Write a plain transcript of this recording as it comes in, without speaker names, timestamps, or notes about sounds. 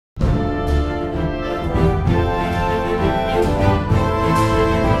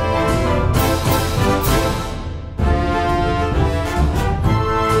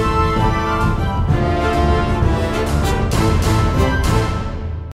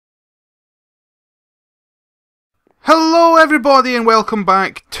Hello everybody and welcome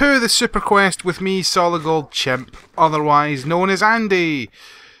back to the SuperQuest with me, SolidGoldChimp, otherwise known as Andy.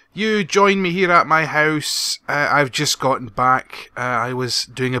 You join me here at my house. I've just gotten back. I was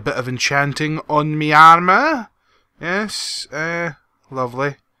doing a bit of enchanting on me armour. Yes,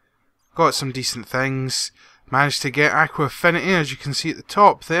 lovely. Got some decent things. Managed to get Aqua Affinity, as you can see at the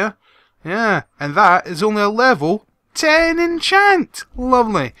top there. Yeah, and that is only a level 10 enchant.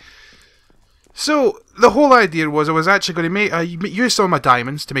 Lovely. So, the whole idea was I was actually going to make... I used some of my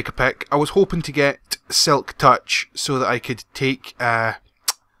diamonds to make a pick. I was hoping to get Silk Touch so that I could take all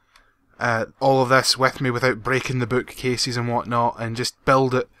of this with me without breaking the bookcases and whatnot, and just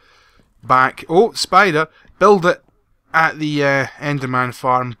build it back... Oh, spider! Build it at the Enderman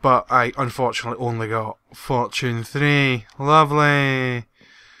farm, but I unfortunately only got Fortune 3. Lovely!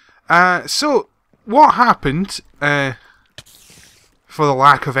 So, what happened... for the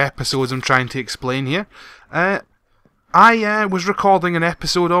lack of episodes I'm trying to explain here, I was recording an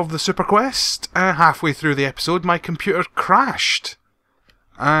episode of the SuperQuest. Halfway through the episode, my computer crashed,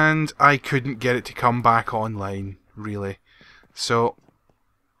 and I couldn't get it to come back online, really. So,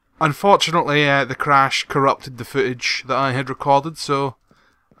 unfortunately, the crash corrupted the footage that I had recorded, so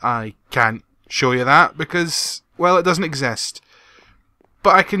I can't show you that because, well, it doesn't exist.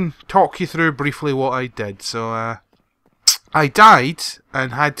 But I can talk you through briefly what I did, so, I died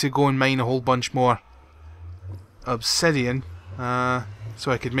and had to go and mine a whole bunch more obsidian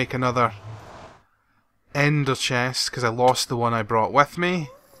so I could make another ender chest because I lost the one I brought with me.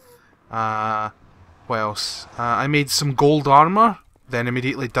 What else? I made some gold armor, then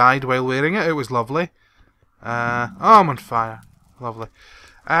immediately died while wearing it. It was lovely. Oh, I'm on fire. Lovely.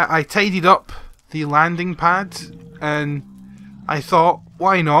 I tidied up the landing pad and I thought,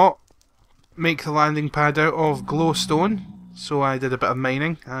 why not make the landing pad out of glowstone? So I did a bit of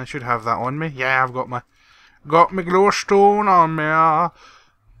mining. I should have that on me. Yeah, I've got my glowstone on me.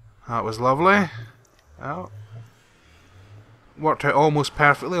 That was lovely. Oh. Worked out almost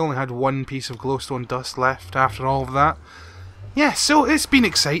perfectly. Only had one piece of glowstone dust left after all of that. Yeah, so it's been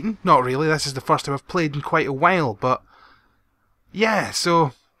exciting. Not really. This is the first time I've played in quite a while, but yeah,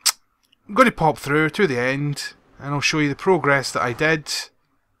 so I'm going to pop through to the end and I'll show you the progress that I did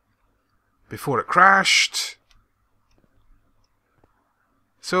before it crashed.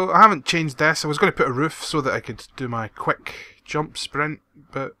 So I haven't changed this. I was going to put a roof so that I could do my quick jump sprint,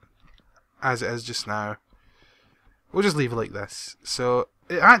 but as it is just now, we'll just leave it like this. So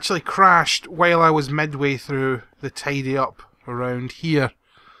it actually crashed while I was midway through the tidy up around here,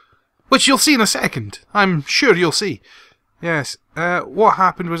 which you'll see in a second. I'm sure you'll see. Yes, what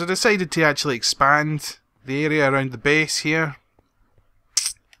happened was I decided to actually expand the area around the base here.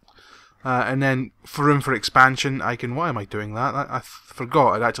 And then, for room for expansion, I can... Why am I doing that? I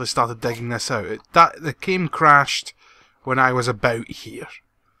forgot I'd actually started digging this out. The game crashed when I was about here,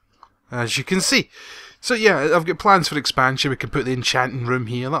 as you can see. So yeah, I've got plans for expansion. We can put the enchanting room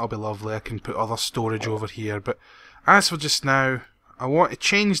here. That'll be lovely. I can put other storage over here. But as for just now, I want to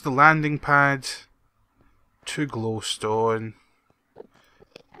change the landing pad to glowstone.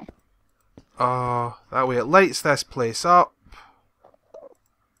 Oh, that way it lights this place up.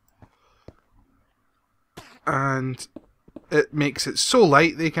 And it makes it so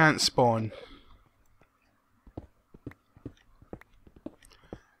light they can't spawn.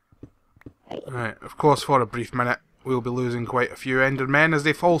 Right, of course for a brief minute we'll be losing quite a few Endermen as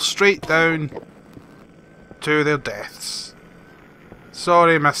they fall straight down to their deaths.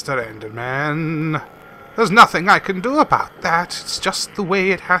 Sorry, Mr. Enderman. There's nothing I can do about that. It's just the way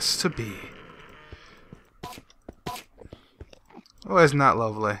it has to be. Oh, isn't that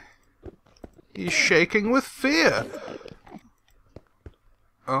lovely? He's shaking with fear.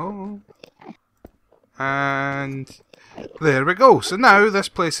 Oh. And there we go. So now this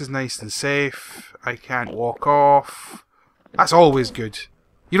place is nice and safe. I can't walk off. That's always good.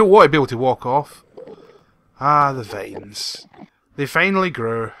 You don't want to be able to walk off. Ah, the vines. They finally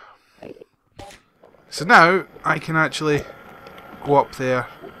grew. So now I can actually go up there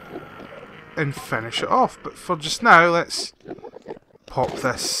and finish it off. But for just now, let's pop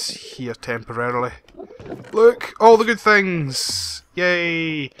this here temporarily. Look, all the good things!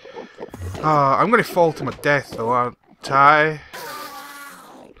 Yay! I'm going to fall to my death though, aren't I?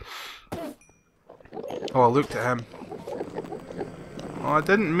 Oh, I looked at him. Oh, I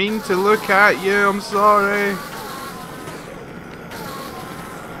didn't mean to look at you, I'm sorry.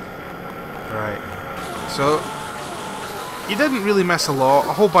 Right. So, you didn't really miss a lot.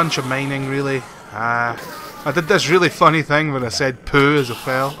 A whole bunch of mining, really. I did this really funny thing when I said poo as I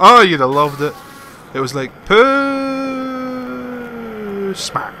fell. Oh, you'd have loved it. It was like poo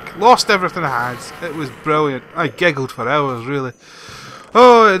smack. back. Lost everything I had. It was brilliant. I giggled for hours, really.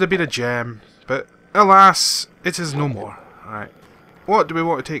 Oh, it'd have been a gem. But alas, it is no more. Alright. What do we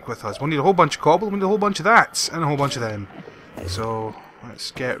want to take with us? We need a whole bunch of cobble, we need a whole bunch of that, and a whole bunch of them. So,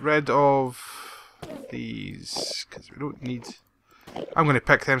 let's get rid of these, because we don't need... I'm going to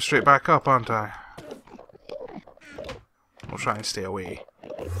pick them straight back up, aren't I? I'll try and stay away.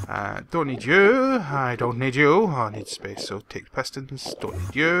 Don't need you. I don't need you. Oh, I need space, so take pistons. Don't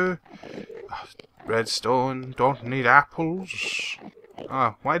need you. Redstone. Don't need apples.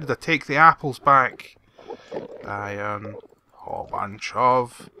 Ah, why did I take the apples back? Iron. Whole bunch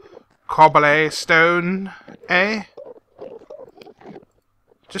of cobblestone. Eh?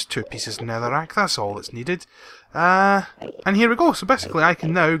 Just 2 pieces of netherrack. That's all that's needed. And here we go. So basically, I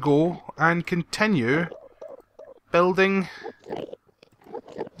can now go and continue building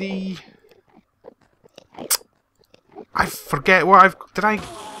the... I forget what I've... Did I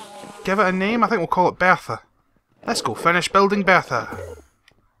give it a name? I think we'll call it Bertha. Let's go finish building Bertha.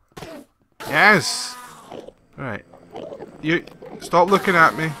 Yes! Right. You... Stop looking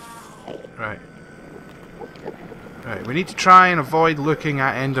at me. Right. Right, we need to try and avoid looking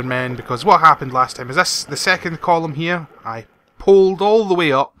at Endermen, because what happened last time is this, the second column here, I pulled all the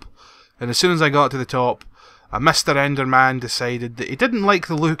way up, and as soon as I got to the top, a Mr. Enderman decided that he didn't like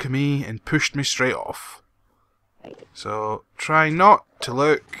the look of me and pushed me straight off. So, try not to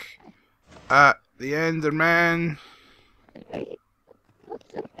look at the Enderman.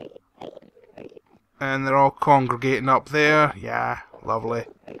 And they're all congregating up there. Yeah, lovely.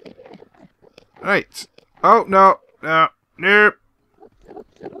 Right. Oh, no. No. Nope.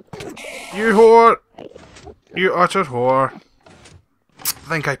 You whore. You utter whore. I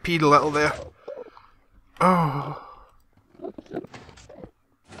think I peed a little there. Oh.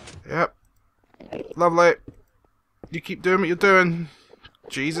 Yep. Lovely. You keep doing what you're doing.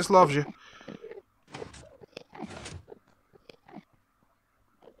 Jesus loves you.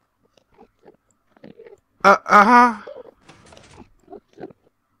 Uh-huh.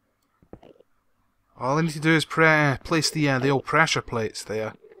 All I need to do is place the old pressure plates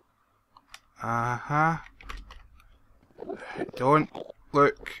there. Uh-huh. Don't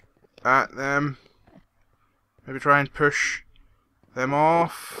look at them. Maybe try and push them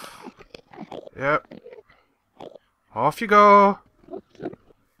off. Yep. Off you go.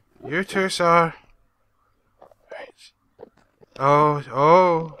 You too, sir. Right.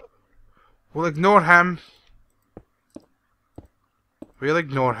 Oh. We'll ignore him. We'll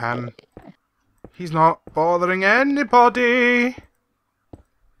ignore him. He's not bothering anybody.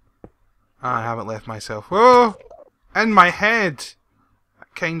 I haven't left myself. Whoa! In my head!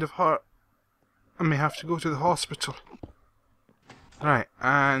 That kind of hurt. I may have to go to the hospital. Right,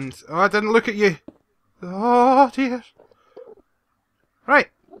 and... Oh, I didn't look at you! Oh, dear. Right.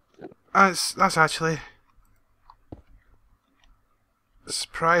 That's actually...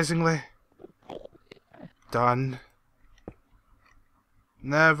 surprisingly... done.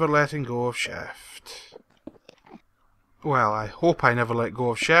 Never letting go of shift. Well, I hope I never let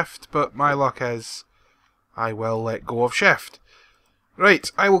go of shift, but my luck is I will let go of shift. Right,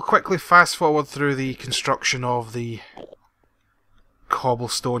 I will quickly fast forward through the construction of the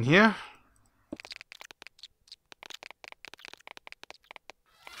cobblestone here.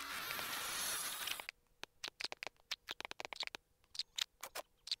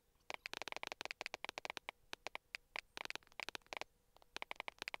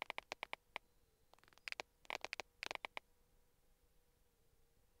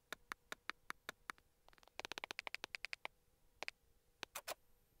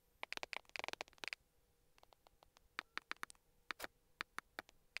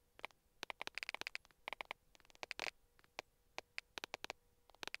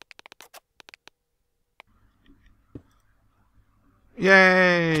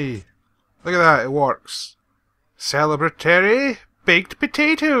 Yay! Look at that, it works. Celebratory baked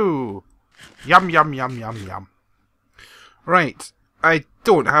potato! Yum yum yum yum yum. Right, I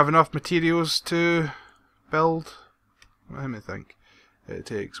don't have enough materials to build. Let me think. It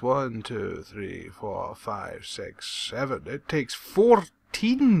takes 1, 2, 3, 4, 5, 6, 7. It takes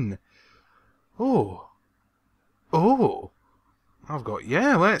 14! Oh. I've got...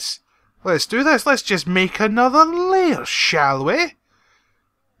 Yeah, let's do this. Let's just make another layer, shall we?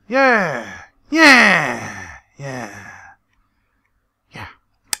 Yeah.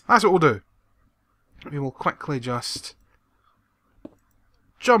 That's what we'll do. We will quickly just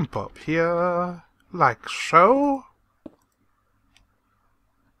jump up here, like so.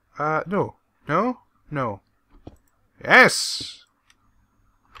 No. Yes!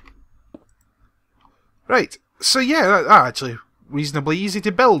 Right, so yeah, that actually reasonably easy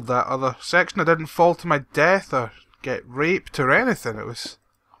to build, that other section. I didn't fall to my death or get raped or anything. It was...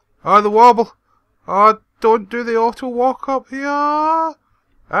 Oh, the wobble! Oh, don't do the auto walk up here! And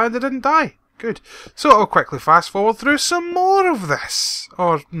I didn't die. Good. So I'll quickly fast forward through some more of this.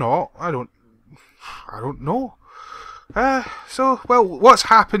 Or not. I don't know. Well, what's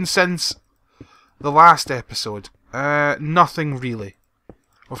happened since the last episode? Nothing really.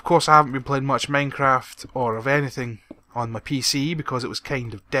 Of course, I haven't been playing much Minecraft or of anything on my PC because it was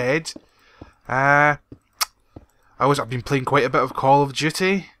kind of dead. I've been playing quite a bit of Call of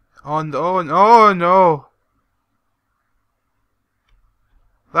Duty. Oh no!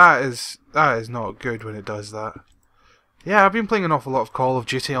 That is not good when it does that. Yeah, I've been playing an awful lot of Call of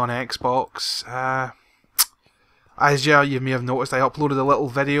Duty on Xbox. As you may have noticed, I uploaded a little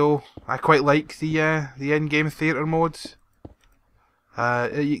video. I quite like the in-game theatre mode.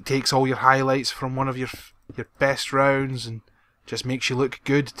 It takes all your highlights from one of your best rounds and just makes you look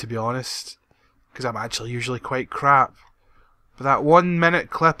good, to be honest. Because I'm actually usually quite crap. But that 1 minute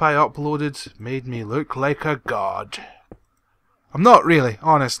clip I uploaded made me look like a god. I'm not really,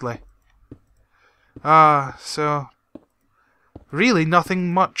 honestly. So... Really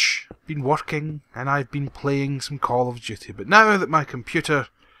nothing much. Been working, and I've been playing some Call of Duty. But now that my computer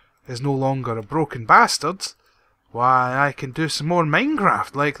is no longer a broken bastard, why, I can do some more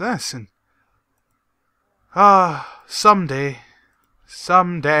Minecraft like this, and... someday.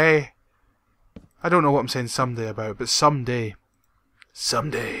 Someday. I don't know what I'm saying someday about, but someday.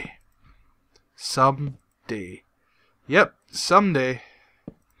 Someday. Someday. Yep, someday.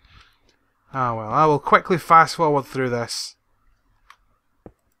 Ah well, I will quickly fast forward through this.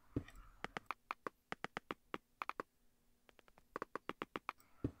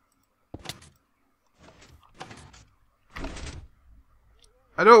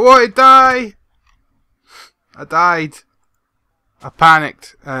 I don't want to die! I died. I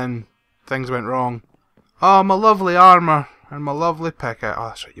panicked and things went wrong. Oh, my lovely armour and my lovely pickaxe. Oh,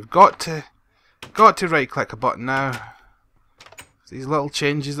 that's right. You've got to right click a button now. These little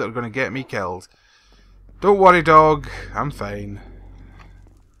changes that are going to get me killed. Don't worry, dog. I'm fine.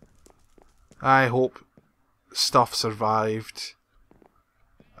 I hope stuff survived.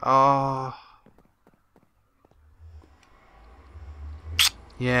 Oh.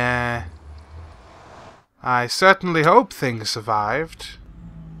 Yeah. I certainly hope things survived.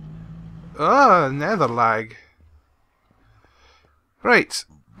 Oh, nether lag. Right.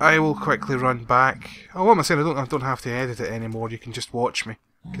 I will quickly run back. Oh, what am I saying? I don't have to edit it anymore. You can just watch me.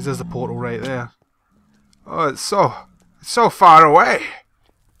 Because there's the portal right there. Oh, it's so far away.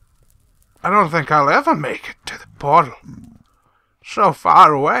 I don't think I'll ever make it to the portal. So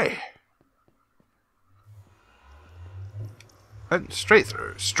far away. And straight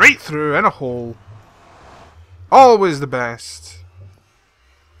through in a hole. Always the best.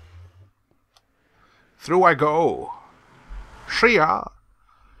 Through I go. Shia.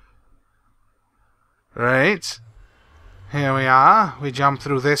 Right. Here we are. We jump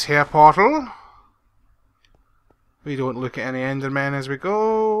through this here portal. We don't look at any Endermen as we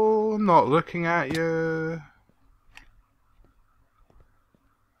go. I'm not looking at you.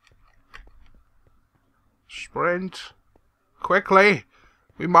 Sprint. Quickly.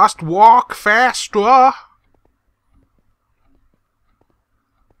 We must walk faster.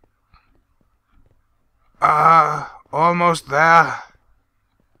 Almost there.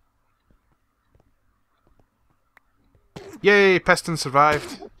 Yay, Piston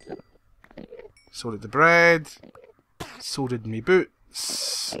survived. So did the bread. So did me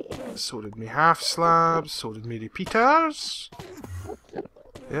boots. So did me half slabs. So did me repeaters.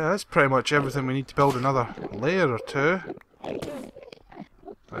 Yeah, that's pretty much everything we need to build another layer or two.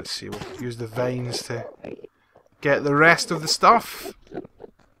 Let's see, we'll use the vines to get the rest of the stuff.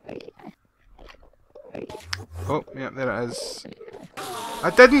 Oh, yeah, there it is.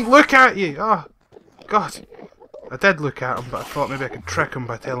 I didn't look at you! Oh, God. I did look at him, but I thought maybe I could trick him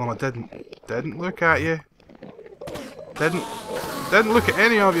by telling him I didn't. Didn't look at you. Didn't look at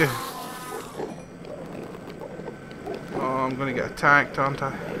any of you. Oh, I'm gonna get attacked, aren't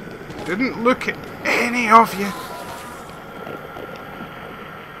I? Didn't look at any of you.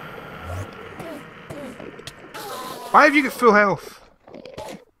 Why have you got full health?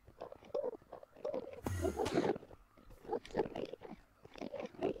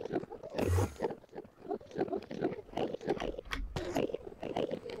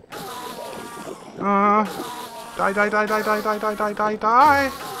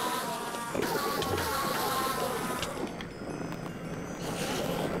 Die.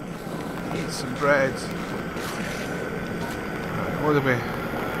 Eat some bread. Right, what do we?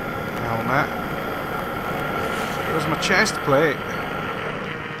 Helmet. Where's my chest plate?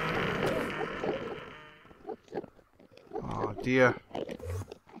 Oh dear.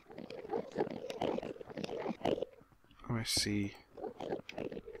 Let me see.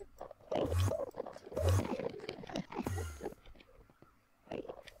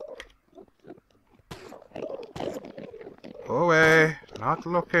 Go away. Not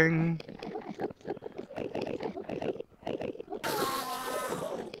looking.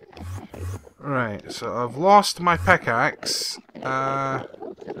 Right, so I've lost my pickaxe. I've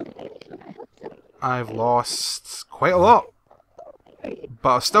lost quite a lot.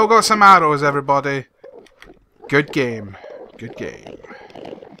 But I've still got some arrows, everybody. Good game. Good game.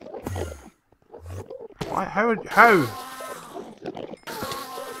 Why? How?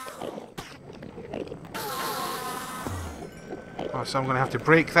 Oh, so I'm going to have to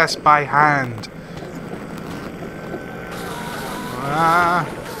break this by hand.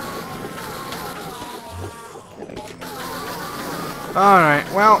 Alright,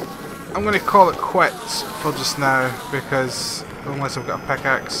 well, I'm going to call it quits for just now, because unless I've got a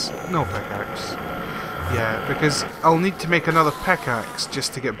pickaxe. No pickaxe. Yeah, because I'll need to make another pickaxe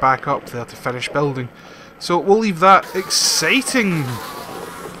just to get back up there to finish building. So we'll leave that exciting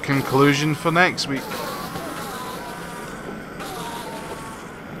conclusion for next week.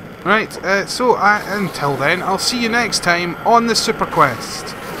 Right, so until then, I'll see you next time on the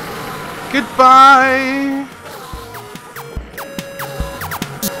SuperQuest. Goodbye!